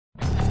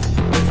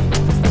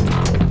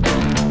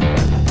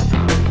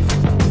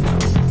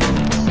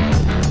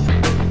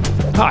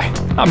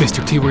I'm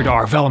Mr. T with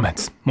R of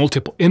Elements.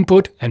 Multiple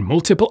input and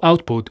multiple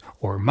output,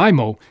 or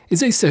MIMO,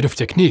 is a set of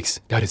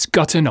techniques that has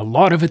gotten a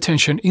lot of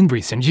attention in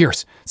recent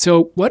years.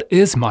 So what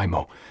is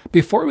MIMO?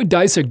 Before we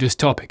dissect this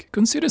topic,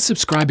 consider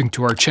subscribing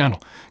to our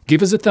channel,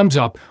 give us a thumbs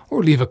up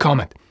or leave a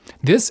comment.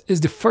 This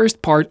is the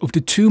first part of the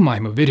 2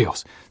 MIMO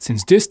videos,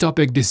 since this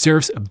topic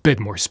deserves a bit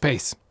more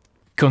space.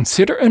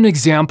 Consider an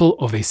example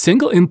of a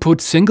single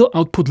input, single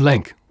output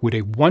link with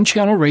a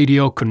one-channel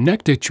radio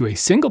connected to a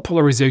single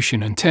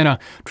polarization antenna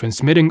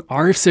transmitting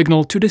RF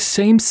signal to the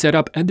same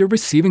setup at the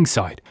receiving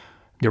side.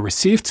 The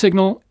received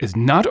signal is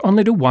not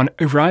only the one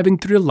arriving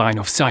through the line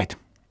of sight.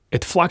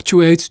 It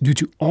fluctuates due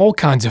to all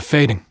kinds of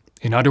fading.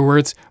 In other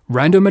words,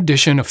 random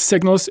addition of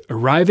signals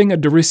arriving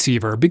at the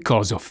receiver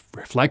because of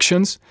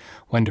reflections,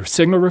 when the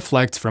signal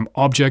reflects from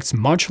objects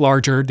much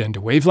larger than the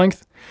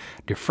wavelength,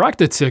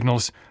 diffracted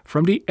signals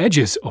from the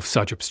edges of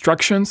such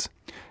obstructions,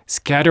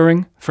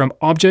 scattering from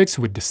objects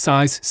with the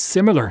size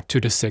similar to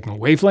the signal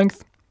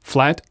wavelength,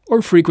 flat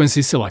or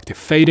frequency selective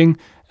fading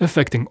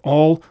affecting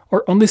all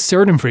or only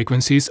certain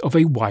frequencies of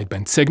a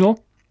wideband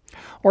signal,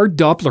 or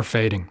Doppler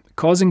fading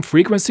causing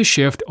frequency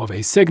shift of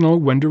a signal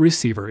when the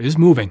receiver is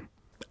moving.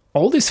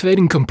 All these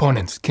fading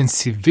components can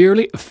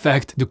severely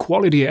affect the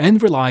quality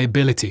and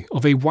reliability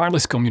of a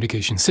wireless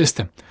communication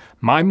system.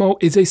 MIMO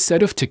is a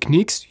set of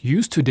techniques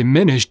used to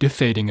diminish the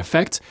fading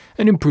effects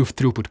and improve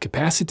throughput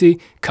capacity,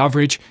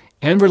 coverage,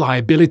 and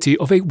reliability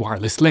of a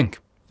wireless link.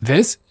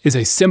 This is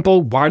a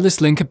simple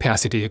wireless link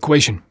capacity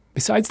equation.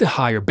 Besides the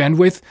higher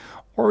bandwidth,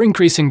 or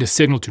increasing the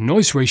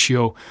signal-to-noise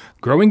ratio,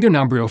 growing the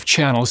number of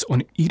channels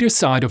on either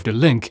side of the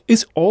link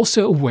is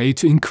also a way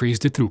to increase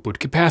the throughput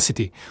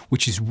capacity,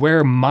 which is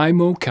where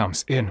MIMO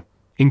comes in.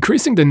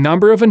 Increasing the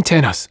number of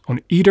antennas on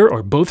either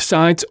or both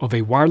sides of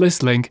a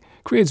wireless link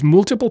creates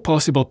multiple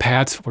possible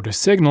paths for the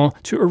signal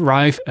to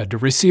arrive at the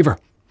receiver.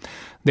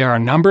 There are a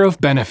number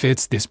of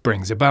benefits this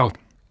brings about.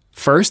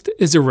 First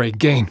is array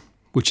gain,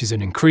 which is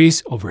an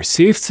increase of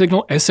received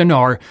signal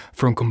S.r.o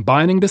from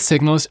combining the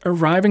signals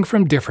arriving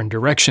from different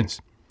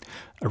directions.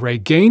 Array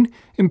gain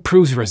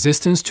improves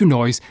resistance to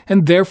noise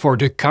and therefore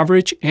the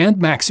coverage and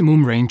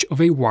maximum range of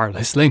a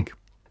wireless link.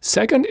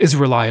 Second is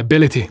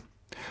reliability.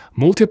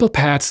 Multiple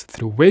paths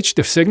through which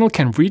the signal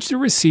can reach the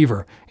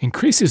receiver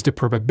increases the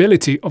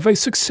probability of a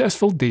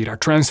successful data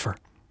transfer.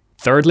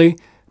 Thirdly,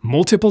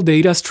 multiple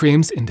data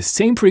streams in the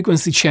same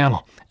frequency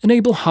channel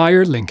enable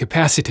higher link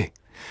capacity.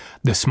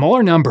 The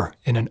smaller number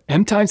in an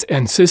m times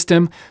n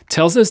system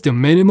tells us the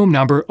minimum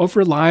number of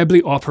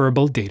reliably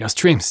operable data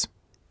streams.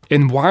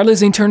 In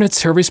wireless internet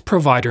service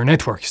provider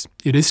networks,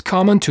 it is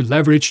common to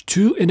leverage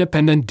 2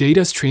 independent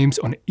data streams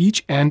on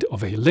each end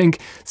of a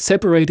link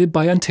separated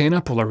by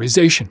antenna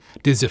polarization.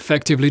 This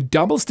effectively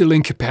doubles the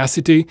link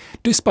capacity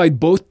despite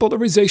both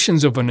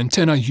polarizations of an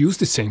antenna use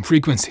the same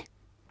frequency.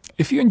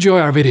 If you enjoy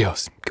our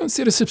videos,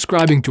 consider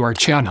subscribing to our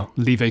channel,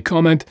 leave a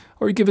comment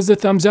or give us a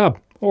thumbs up,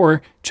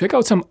 or check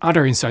out some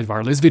other Inside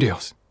Wireless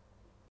videos.